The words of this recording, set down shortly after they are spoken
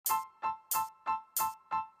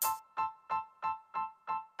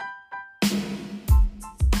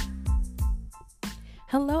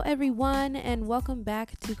Hello, everyone, and welcome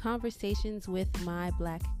back to Conversations with My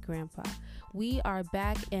Black Grandpa. We are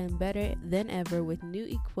back and better than ever with new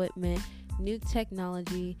equipment, new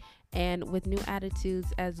technology, and with new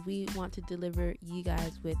attitudes as we want to deliver you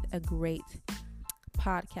guys with a great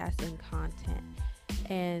podcast and content.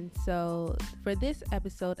 And so for this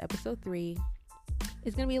episode 3,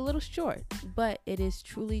 it's going to be a little short, but it is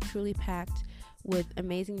truly packed with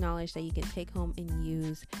amazing knowledge that you can take home and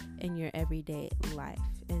use in your everyday life.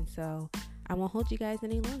 And so I won't hold you guys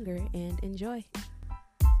any longer and enjoy.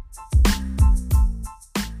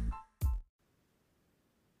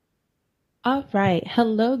 All right.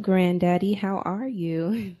 Hello, Granddaddy. How are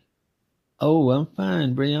you? Oh, I'm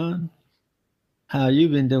fine, Breon. How you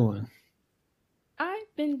been doing?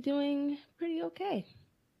 I've been doing pretty okay.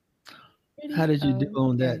 How did you do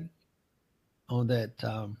on that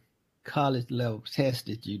college level test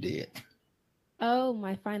that you did? Oh,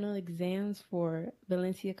 my final exams for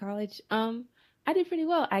Valencia College. I did pretty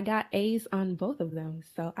well. I got A's on both of them,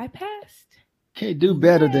 so I passed. Can't do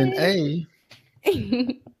better than Yay!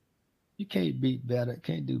 A. You can't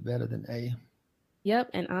do better than A. Yep,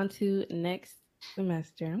 and on to next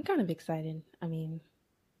semester. I'm kind of excited. I mean,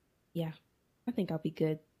 yeah, I think I'll be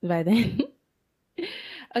good by then.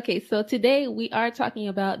 Okay, so today we are talking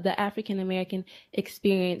about the African American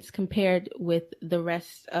experience compared with the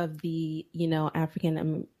rest of the,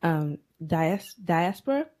 African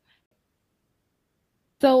diaspora.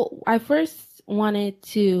 So I first wanted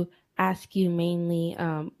to ask you mainly,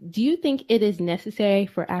 do you think it is necessary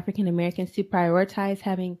for African Americans to prioritize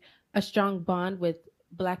having a strong bond with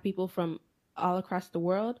Black people from all across the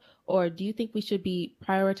world, or do you think we should be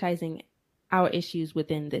prioritizing our issues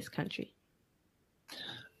within this country?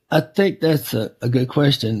 I think that's a good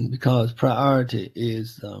question because priority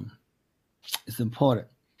is important.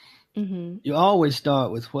 Mm-hmm. You always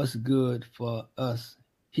start with what's good for us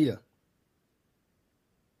here.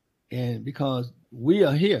 And because we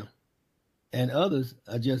are here and others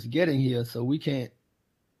are just getting here, so we can't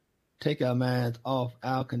take our minds off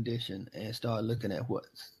our condition and start looking at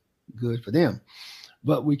what's good for them.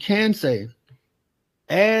 But we can say,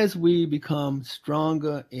 as we become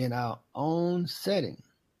stronger in our own setting,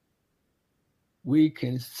 we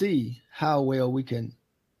can see how well we can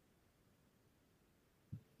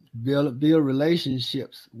build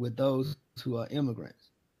relationships with those who are immigrants.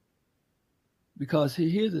 Because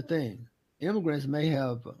here's the thing, immigrants may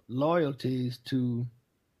have loyalties to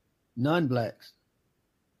non-Blacks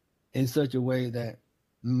in such a way that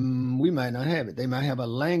we might not have it. They might have a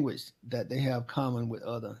language that they have common with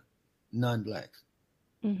other non-Blacks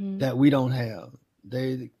that we don't have.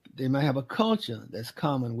 They might have a culture that's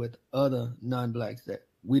common with other non-Blacks that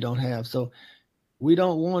we don't have. So we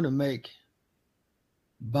don't want to make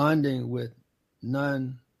bonding with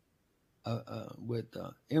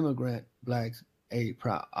immigrant Blacks a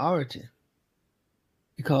priority,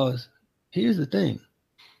 because here's the thing: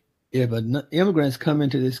 if immigrants come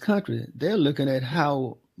into this country, they're looking at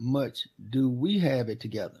how much do we have it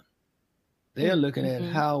together. They're looking at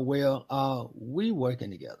how well are we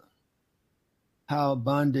working together. How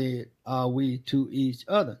bonded are we to each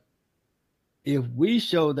other? If we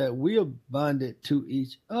show that we are bonded to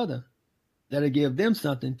each other, that'll give them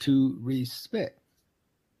something to respect.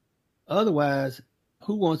 Otherwise,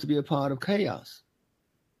 who wants to be a part of chaos?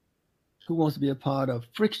 Who wants to be a part of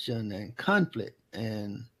friction and conflict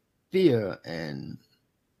and fear? And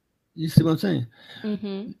you see what I'm saying?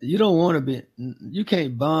 Mm-hmm. You don't want to be, you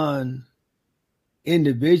can't bond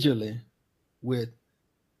individually with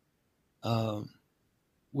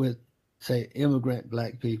say immigrant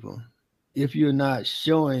Black people if you're not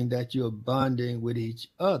showing that you're bonding with each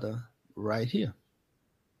other right here.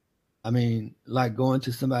 I mean, like going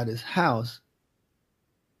to somebody's house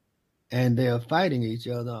and they're fighting each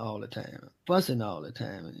other all the time, fussing all the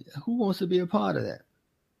time. Who wants to be a part of that?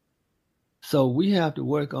 So we have to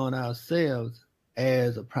work on ourselves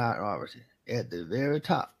as a priority at the very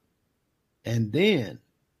top. And then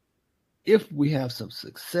if we have some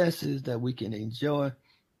successes that we can enjoy,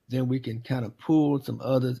 then we can kind of pull some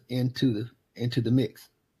others into the mix.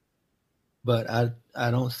 But I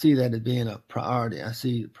don't see that as being a priority. I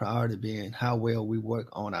see the priority being how well we work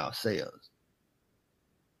on ourselves.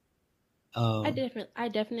 I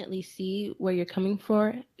definitely see where you're coming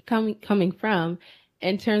from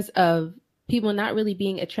in terms of people not really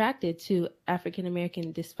being attracted to African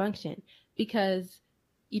American dysfunction, because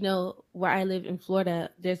where I live in Florida,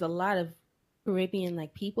 there's a lot of Caribbean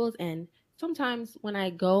like peoples, and sometimes when I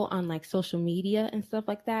go on like social media and stuff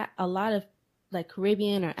like that, a lot of like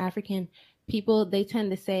Caribbean or African people, they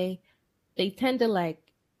tend to like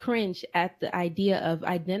cringe at the idea of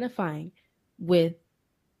identifying with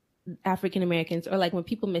African Americans, or like when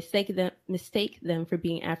people mistake them for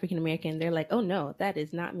being African American, they're like, oh no, that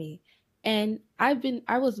is not me. And I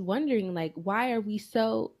was wondering, like, why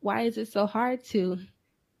is it so hard to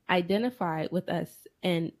identify with us?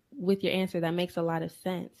 And with your answer, that makes a lot of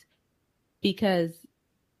sense, because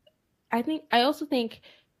I also think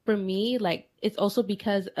for me, like, it's also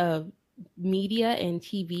because of media and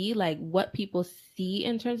TV, like what people see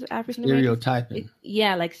in terms of African Americans. Stereotyping.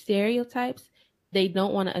 Yeah, like stereotypes. They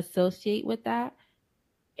don't want to associate with that.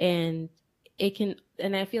 And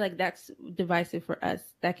I feel like that's divisive for us.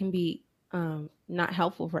 That can be not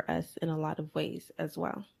helpful for us in a lot of ways as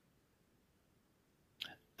well.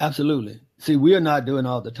 Absolutely. See, we are not doing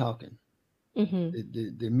all the talking.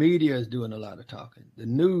 Mm-hmm. The media is doing a lot of talking. The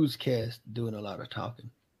newscast doing a lot of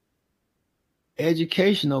talking.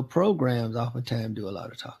 Educational programs oftentimes do a lot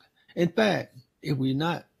of talking. In fact, if we're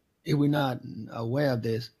not aware of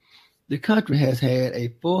this, the country has had a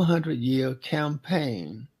 400-year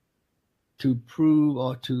campaign to prove,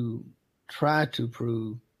 or to try to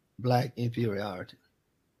prove, Black inferiority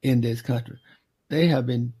in this country. They have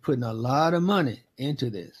been putting a lot of money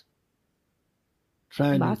into this.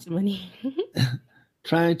 Lots of money.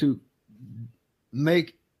 Trying to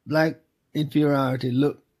make Black inferiority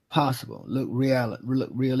look possible, look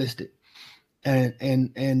realistic.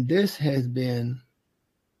 And this has been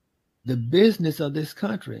the business of this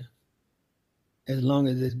country as long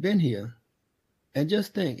as it's been here. And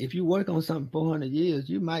just think, if you work on something 400 years,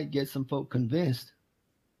 you might get some folk convinced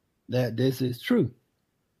that this is true,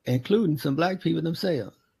 including some Black people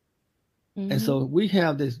themselves. Mm-hmm. And so we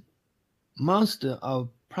have this monster of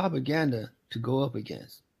propaganda to go up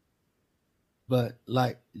against. But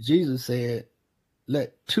like Jesus said,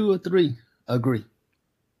 let 2 or 3 agree.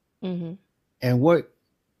 Mm-hmm. And work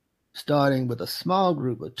starting with a small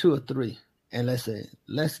group of 2 or 3. And let's say,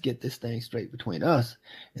 let's get this thing straight between us.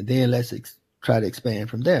 And then let's try to expand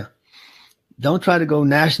from there. Don't try to go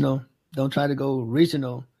national. Don't try to go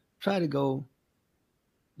regional. Try to go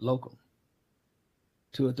local.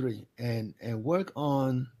 2 or 3. And work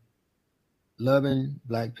on loving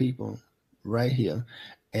Black people right here,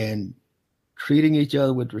 and treating each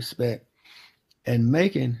other with respect, and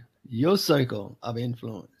making your circle of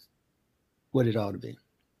influence what it ought to be.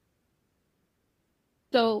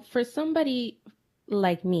 So for somebody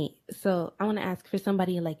like me, I want to ask for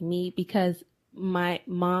somebody like me, because my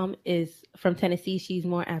mom is from Tennessee. She's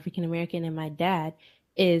more African American, and my dad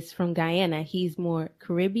is from Guyana. He's more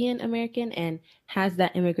Caribbean American and has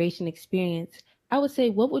that immigration experience. I would say,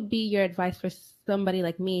 what would be your advice for somebody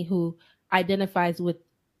like me who identifies with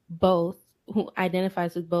both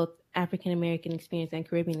African American experience and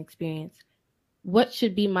Caribbean experience? What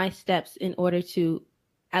should be my steps in order to,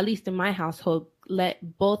 at least in my household,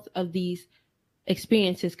 let both of these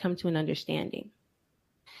experiences come to an understanding?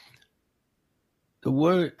 The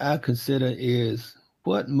word I consider is,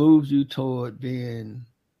 what moves you toward being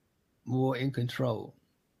more in control?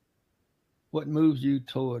 What moves you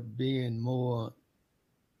toward being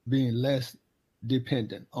less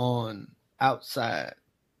dependent on outside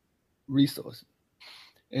resources?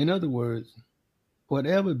 In other words,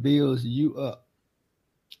 whatever builds you up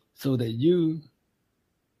so that you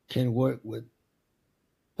can work with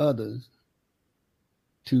others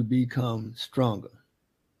to become stronger.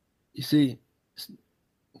 You see,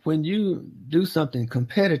 when you do something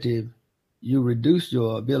competitive, you reduce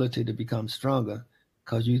your ability to become stronger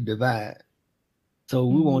because you divide. So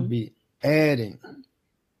we want to be add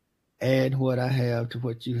what I have to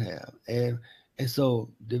what you have. And so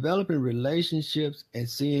developing relationships and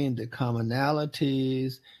seeing the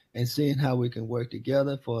commonalities and seeing how we can work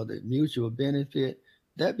together for the mutual benefit,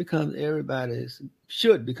 that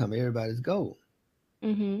should become everybody's goal.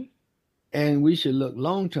 Mm-hmm. And we should look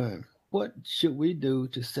long term. What should we do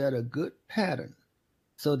to set a good pattern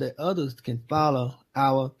so that others can follow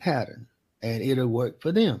our pattern and it'll work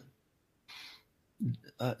for them?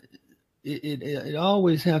 It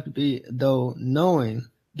always have to be, though, knowing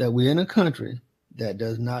that we're in a country that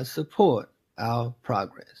does not support our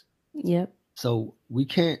progress. Yep. So we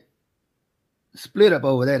can't split up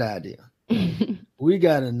over that idea. We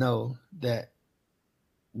got to know that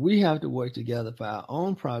we have to work together for our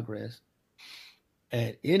own progress.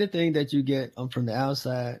 And anything that you get from the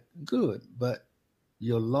outside, good. But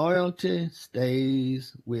your loyalty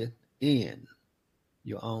stays within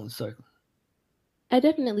your own circle. I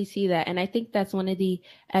definitely see that. And I think that's one of the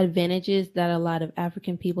advantages that a lot of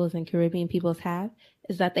African peoples and Caribbean peoples have,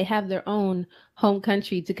 is that they have their own home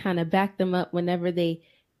country to kind of back them up whenever they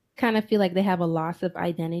kind of feel like they have a loss of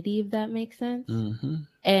identity, if that makes sense. Mm-hmm.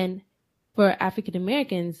 And for African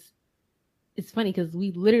Americans, it's funny because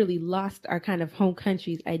we literally lost our kind of home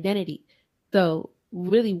country's identity. So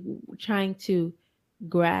really trying to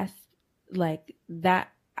grasp like that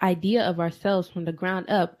idea of ourselves from the ground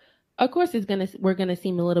up, of course we're gonna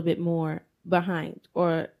seem a little bit more behind,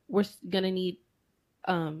 or we're gonna need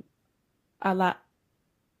a lot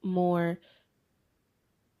more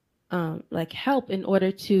like help in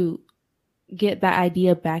order to get that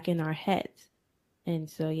idea back in our heads. And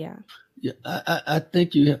so yeah. Yeah, I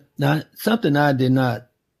think you have now something I did not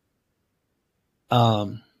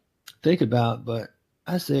think about, but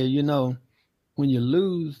I said, when you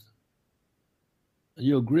lose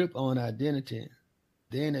your grip on identity,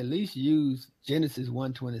 then at least use Genesis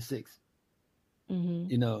 1:26.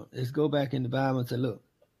 Let's go back in the Bible and say, look,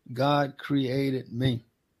 God created me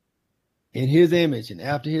in his image and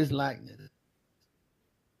after his likeness.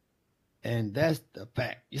 And that's the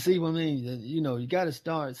fact. You see what I mean? You got to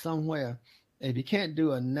start somewhere. If you can't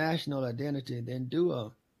do a national identity, then do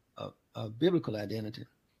a biblical identity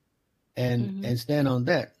and stand on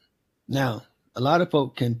that. Now, a lot of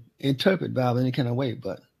folk can interpret Bible any kind of way,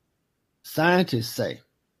 but scientists say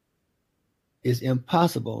it's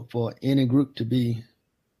impossible for any group to be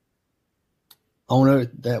on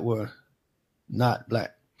earth that were not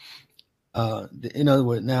black. In other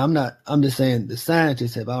words, now I'm just saying the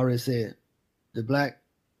scientists have already said the black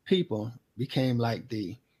people became like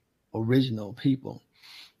the original people.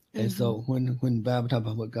 And so when the Bible talks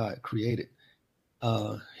about what God created,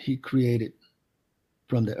 he created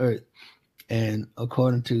from the earth. And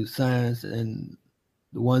according to science and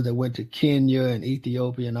the ones that went to Kenya and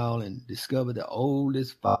Ethiopia and all and discovered the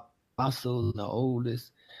oldest fossils and the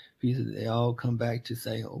oldest pieces, they all come back to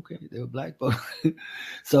say, okay, they were black folks.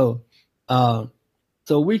 So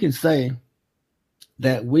we can say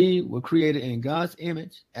that we were created in God's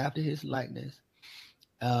image after his likeness.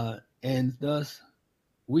 And thus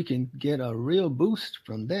we can get a real boost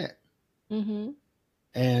from that.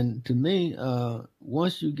 And to me,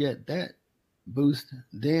 once you get that boost,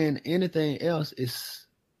 then anything else is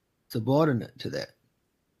subordinate to that.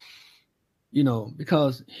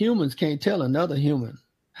 Because humans can't tell another human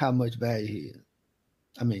how much value he is.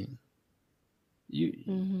 I mean,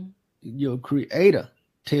 your creator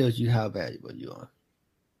tells you how valuable you are.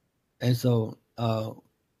 And so,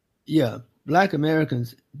 black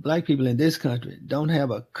Americans, black people in this country don't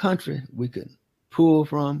have a country we can pull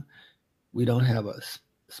from. We don't have a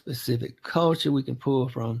specific culture we can pull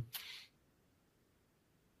from.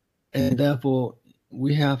 And therefore,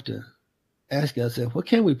 we have to ask ourselves, what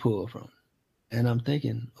can we pull from? And I'm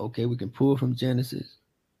thinking, okay, we can pull from Genesis.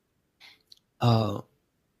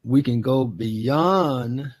 We can go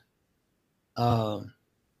beyond.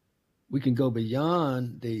 We can go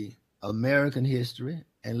beyond the American history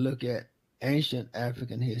and look at ancient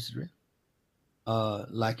African history,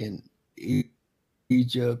 like in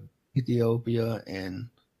Egypt, Ethiopia, and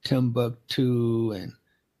Timbuktu, and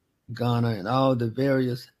Ghana, and all the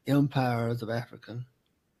various empires of Africa.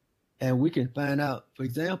 And we can find out, for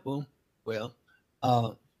example,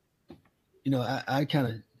 I kind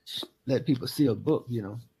of let people see a book,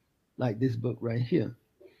 like this book right here.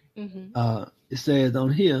 It says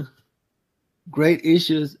on here, great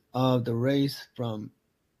issues of the race from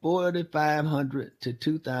 4500 to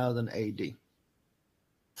 2000 AD.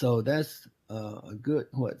 So that's a good,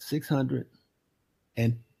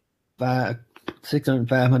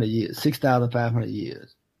 6,500 years, 6,500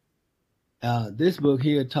 years. This book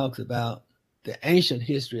here talks about the ancient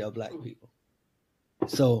history of black people.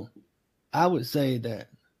 So I would say that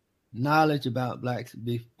knowledge about blacks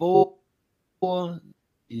before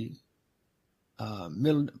the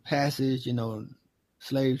middle passage,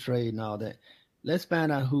 slave trade and all that. Let's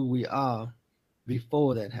find out who we are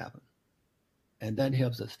before that happened. And that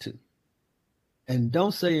helps us too. And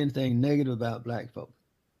don't say anything negative about black folks,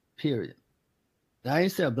 period. Now, I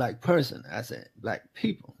didn't say a black person. I said black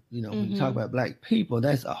people. When you talk about black people,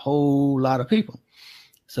 that's a whole lot of people.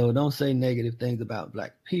 So don't say negative things about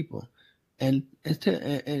black people. And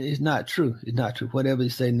it's not true. It's not true. Whatever you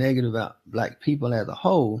say negative about black people as a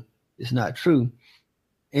whole, it's not true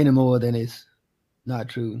any more than it's not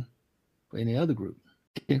true for any other group.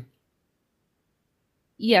 Okay.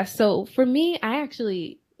 Yeah, so for me, I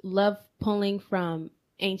actually love pulling from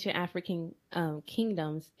ancient African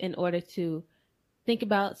kingdoms in order to think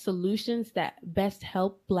about solutions that best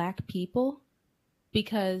help Black people.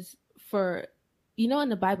 Because in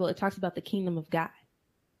the Bible, it talks about the kingdom of God.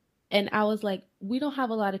 And I was like, we don't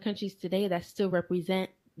have a lot of countries today that still represent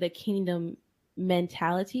the kingdom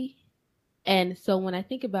mentality. And so when I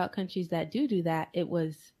think about countries that do that, it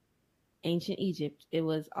was ancient Egypt. It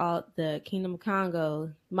was all the Kingdom of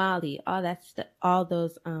Congo, Mali, all that stuff, all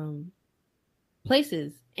those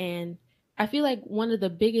places. And I feel like one of the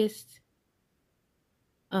biggest,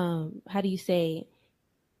 how do you say,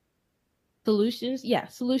 solutions? Yeah,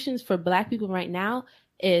 solutions for Black people right now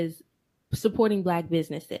is supporting Black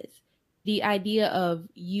businesses. The idea of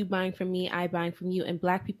you buying from me, I buying from you, and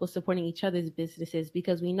Black people supporting each other's businesses,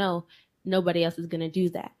 because we know nobody else is going to do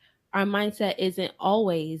that. Our mindset isn't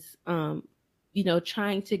always,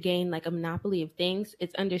 trying to gain like a monopoly of things.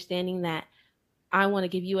 It's understanding that I want to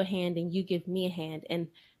give you a hand and you give me a hand. And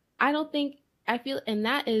I don't think, I feel, and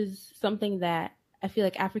that is something that I feel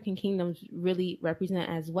like African kingdoms really represent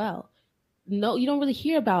as well. No, you don't really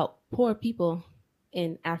hear about poor people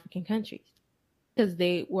in African countries because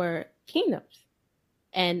they were kingdoms,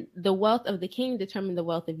 and the wealth of the king determined the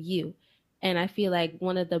wealth of you. And I feel like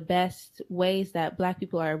one of the best ways that Black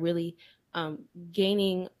people are really um,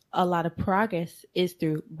 gaining a lot of progress is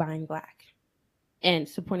through buying Black and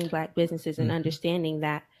supporting Black businesses, and understanding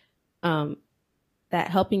that um, that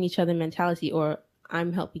helping each other mentality, or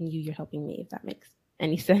I'm helping you, you're helping me, if that makes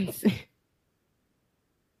any sense.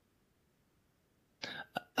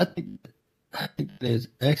 I think that is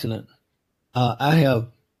excellent. I have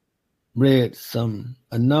read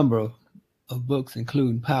a number of books,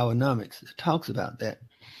 including Powernomics, that talks about that.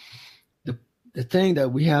 The thing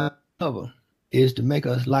that we have to cover is to make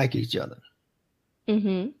us like each other.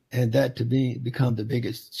 Mm-hmm. And that to me become the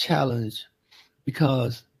biggest challenge,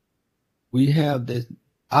 because we have this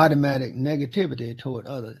automatic negativity toward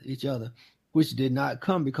each other, which did not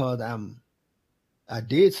come because I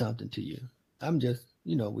did something to you. I'm just,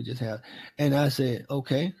 we just have, and I said,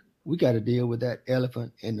 okay, we got to deal with that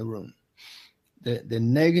elephant in the room. The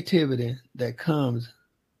negativity that comes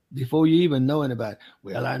before you even know anybody.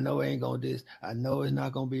 Well, I know it ain't gonna this. I know it's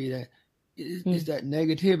not gonna be that. It's that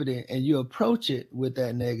negativity, and you approach it with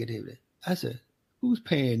that negativity. I said, who's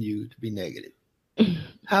paying you to be negative?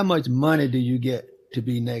 How much money do you get to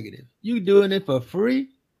be negative? You doing it for free?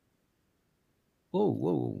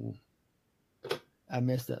 Whoa. I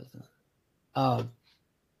messed up.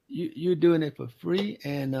 You're doing it for free,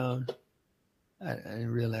 and I didn't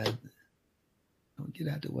realize. Don't get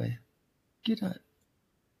out the way. Get out.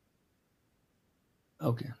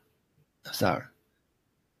 Okay. Sorry.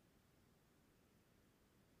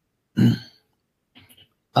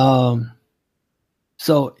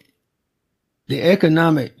 So the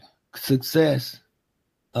economic success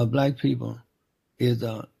of Black people is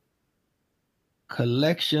a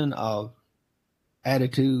collection of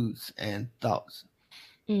attitudes and thoughts.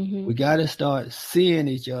 Mm-hmm. We got to start seeing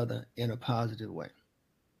each other in a positive way.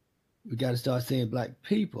 We got to start seeing Black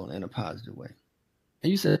people in a positive way. And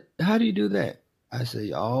you said, how do you do that? I say,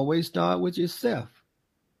 you always start with yourself.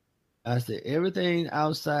 I said, everything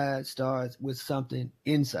outside starts with something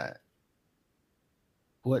inside.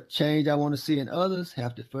 What change I want to see in others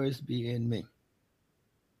have to first be in me.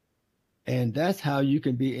 And that's how you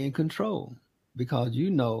can be in control, because you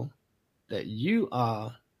know that you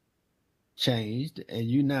are changed and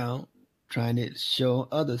you now trying to show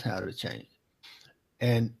others how to change.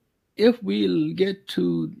 And if we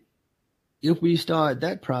start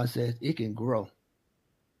that process, it can grow.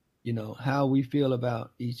 How we feel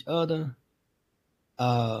about each other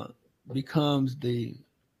becomes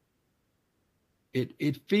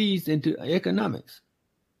it feeds into economics.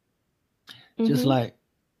 Mm-hmm.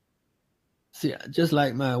 Just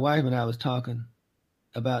like my wife and I was talking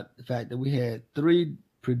about the fact that we had 3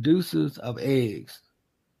 producers of eggs,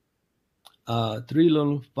 3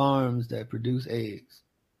 little farms that produce eggs,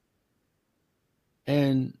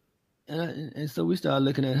 and so we started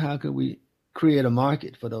looking at how could we create a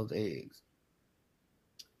market for those eggs,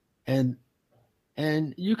 and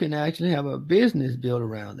you can actually have a business built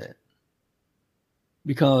around that,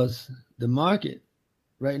 because the market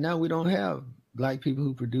right now, we don't have Black people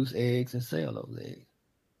who produce eggs and sell those eggs.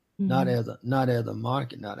 Mm-hmm. Not as a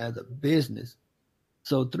market, not as a business.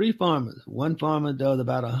 So 3 farmers. One farmer does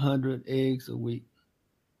about 100 eggs a week.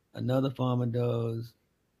 Another farmer does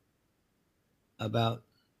about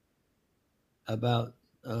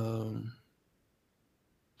 20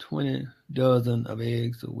 dozen of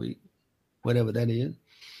eggs a week, whatever that is.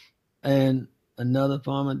 And another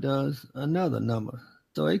farmer does another number.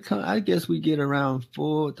 So I guess we get around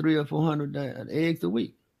 300 or 400 eggs a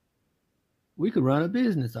week. We could run a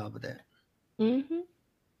business off of that. Mm-hmm.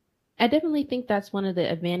 I definitely think that's one of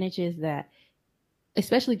the advantages that,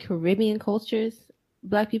 especially Caribbean cultures,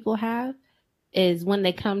 Black people have, is when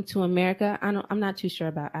they come to America. I'm not too sure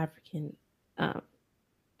about um,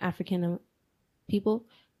 African people,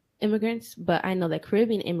 immigrants, but I know that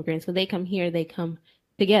Caribbean immigrants, when they come here, they come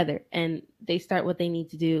together and they start what they need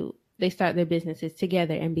to do. They start their businesses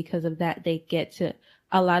together, and because of that, they get to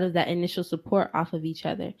a lot of that initial support off of each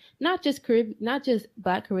other. Not just not just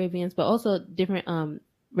Black Caribbeans, but also different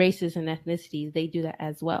races and ethnicities. They do that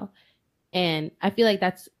as well. And I feel like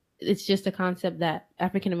it's just a concept that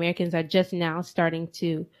African Americans are just now starting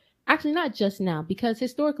to, actually not just now, because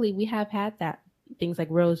historically we have had that, things like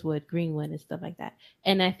Rosewood, Greenwood, and stuff like that.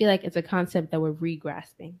 And I feel like it's a concept that we're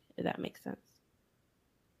re-grasping, if that makes sense.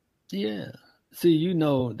 Yeah. See, you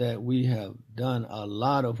know that we have done a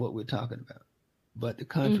lot of what we're talking about, but the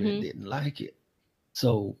country didn't like it.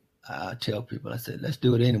 So I tell people, I said, let's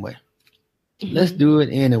do it anyway. Let's do it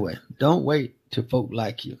anyway. Don't wait till folk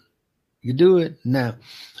like you. You do it now.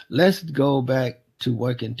 Let's go back to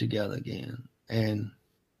working together again. And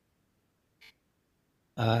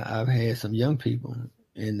I've had some young people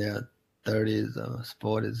in their 30s or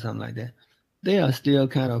 40s, something like that. They are still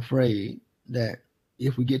kind of afraid that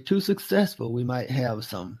if we get too successful, we might have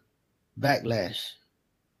some backlash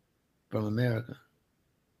from America.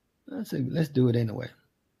 I say, let's do it anyway.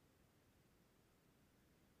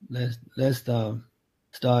 Let's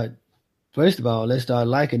start. First of all, let's start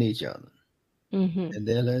liking each other, and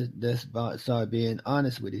then let's start being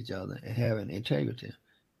honest with each other and having integrity,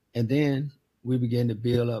 and then we begin to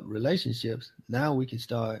build up relationships. Now we can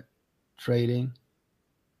start trading.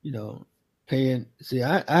 Paying. See,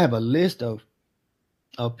 I have a list of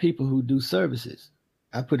people who do services.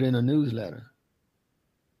 I put in a newsletter.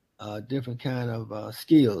 Different kind of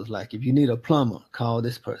skills. Like if you need a plumber, call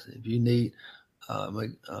this person. If you need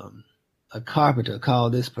a carpenter, call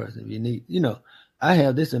this person. If you need, I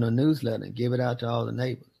have this in a newsletter and give it out to all the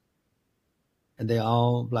neighbors. And they're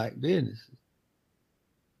all Black businesses.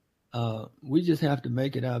 We just have to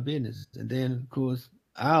make it our business. And then, of course,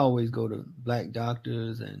 I always go to Black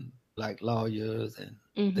doctors and Black lawyers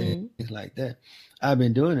and things like that. I've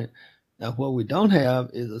been doing it. Now, what we don't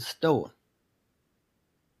have is a store.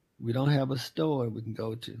 We don't have a store we can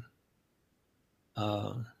go to.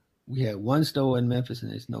 We had one store in Memphis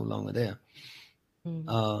and it's no longer there.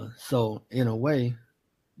 So in a way,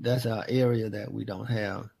 that's our area that we don't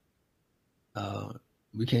have.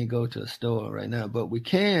 We can't go to a store right now, but we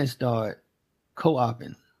can start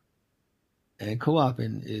co-oping. And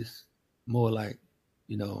co-oping is more like,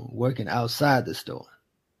 working outside the store.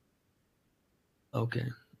 Okay.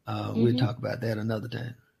 We'll talk about that another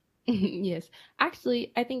time. Yes.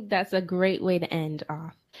 Actually, I think that's a great way to end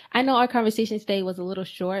off. I know our conversation today was a little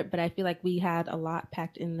short, but I feel like we had a lot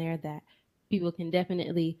packed in there that people can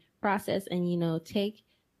definitely process and, take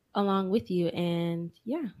along with you. And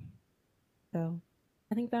yeah. So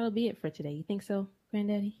I think that'll be it for today. You think so,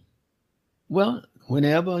 Granddaddy? Well,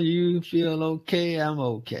 whenever you feel okay, I'm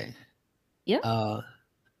okay. Yeah.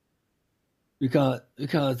 Because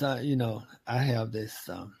I have this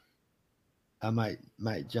I might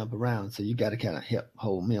jump around, so you got to kind of help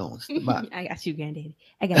hold me on spot. I got you, Granddaddy.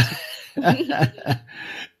 I got you.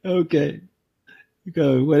 Okay.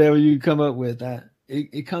 Because whatever you come up with,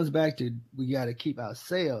 it comes back to we got to keep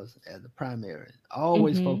ourselves as the primary.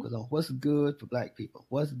 Always focus on what's good for Black people,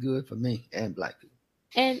 what's good for me and Black people.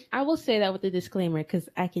 And I will say that with a disclaimer, because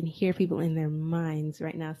I can hear people in their minds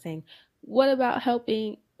right now saying, what about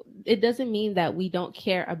helping? It doesn't mean that we don't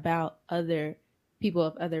care about other people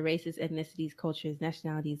of other races, ethnicities, cultures,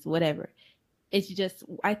 nationalities, whatever. It's just,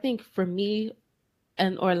 I think for me,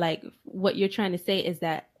 or like what you're trying to say is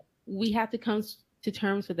that we have to come to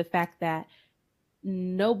terms with the fact that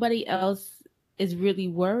nobody else is really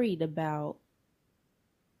worried about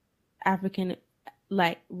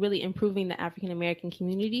really improving the African American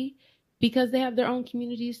community because they have their own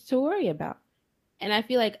communities to worry about. And I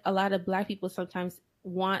feel like a lot of Black people sometimes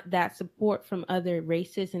want that support from other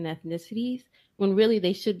races and ethnicities when really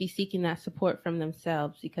they should be seeking that support from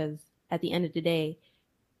themselves, because at the end of the day,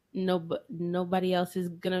 nobody else is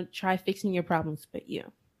going to try fixing your problems but you,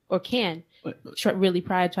 or can really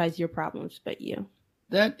prioritize your problems but you.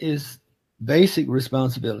 That is basic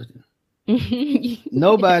responsibility.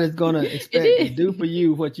 Nobody's going to expect to do for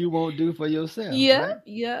you what you won't do for yourself. Yeah, right?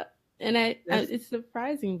 yeah. And it's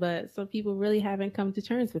surprising, but some people really haven't come to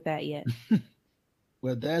terms with that yet.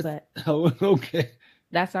 Well, okay.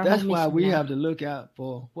 That's why we have to look out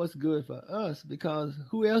for what's good for us, because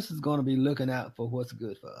who else is going to be looking out for what's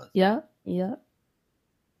good for us? Yeah.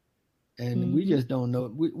 And we just don't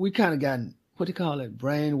know. We kind of gotten, what do you call it,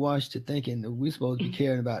 brainwashed to thinking that we're supposed to be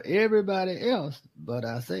caring about everybody else but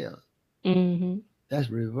ourselves. That's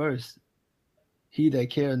reverse. He that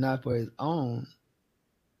cares not for his own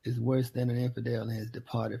is worse than an infidel and has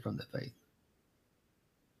departed from the faith.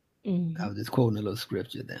 I was just quoting a little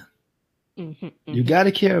scripture there. You got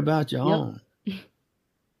to care about your own.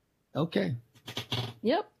 Okay.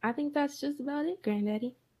 Yep. I think that's just about it,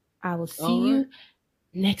 Granddaddy. I will see you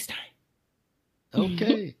next time.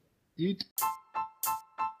 Okay. You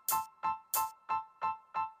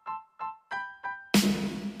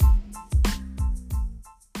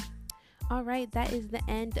All right, that is the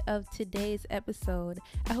end of today's episode.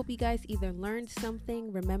 I hope you guys either learned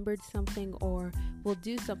something, remembered something, or will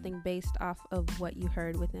do something based off of what you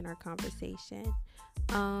heard within our conversation.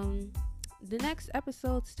 The next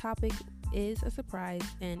episode's topic is a surprise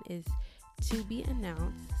and is to be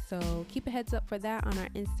announced. So keep a heads up for that on our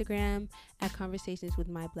Instagram at Conversations with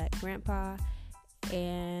My Black Grandpa.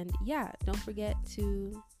 And yeah, don't forget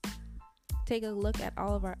to take a look at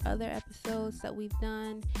all of our other episodes that we've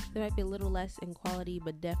done. They might be a little less in quality,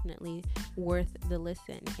 but definitely worth the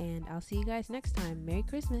listen. And I'll see you guys next time. Merry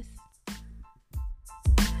Christmas.